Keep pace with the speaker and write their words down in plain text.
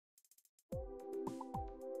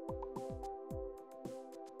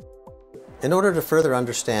In order to further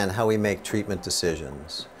understand how we make treatment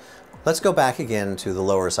decisions, let's go back again to the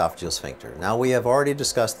lower esophageal sphincter. Now, we have already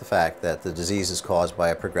discussed the fact that the disease is caused by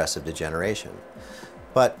a progressive degeneration.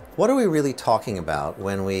 But what are we really talking about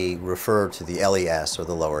when we refer to the LES, or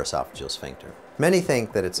the lower esophageal sphincter? Many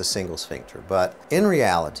think that it's a single sphincter, but in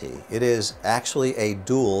reality, it is actually a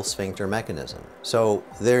dual sphincter mechanism. So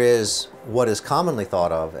there is what is commonly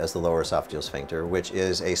thought of as the lower esophageal sphincter, which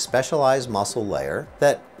is a specialized muscle layer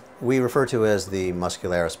that we refer to as the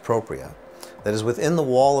muscularis propria, that is within the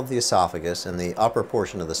wall of the esophagus and the upper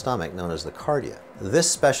portion of the stomach, known as the cardia. This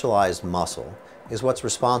specialized muscle is what's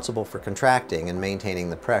responsible for contracting and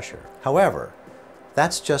maintaining the pressure. However,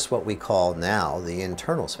 that's just what we call now the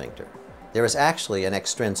internal sphincter. There is actually an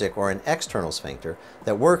extrinsic or an external sphincter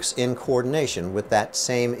that works in coordination with that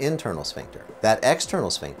same internal sphincter. That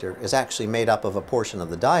external sphincter is actually made up of a portion of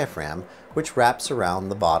the diaphragm which wraps around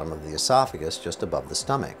the bottom of the esophagus just above the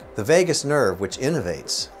stomach. The vagus nerve, which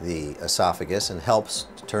innervates the esophagus and helps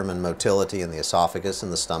determine motility in the esophagus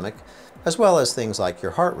and the stomach, as well as things like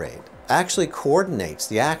your heart rate, actually coordinates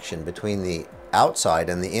the action between the outside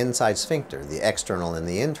and the inside sphincter, the external and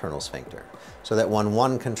the internal sphincter, so that when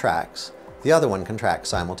one contracts, the other one contracts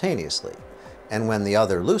simultaneously. And when the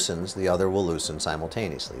other loosens, the other will loosen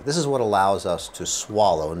simultaneously. This is what allows us to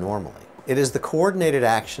swallow normally. It is the coordinated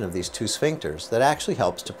action of these two sphincters that actually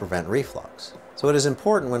helps to prevent reflux. So it is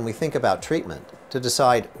important when we think about treatment to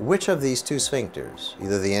decide which of these two sphincters,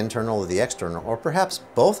 either the internal or the external, or perhaps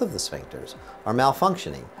both of the sphincters, are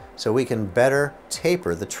malfunctioning, so we can better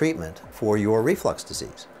taper the treatment for your reflux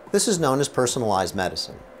disease. This is known as personalized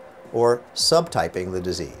medicine, or subtyping the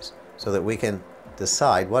disease, so that we can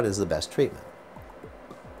decide what is the best treatment.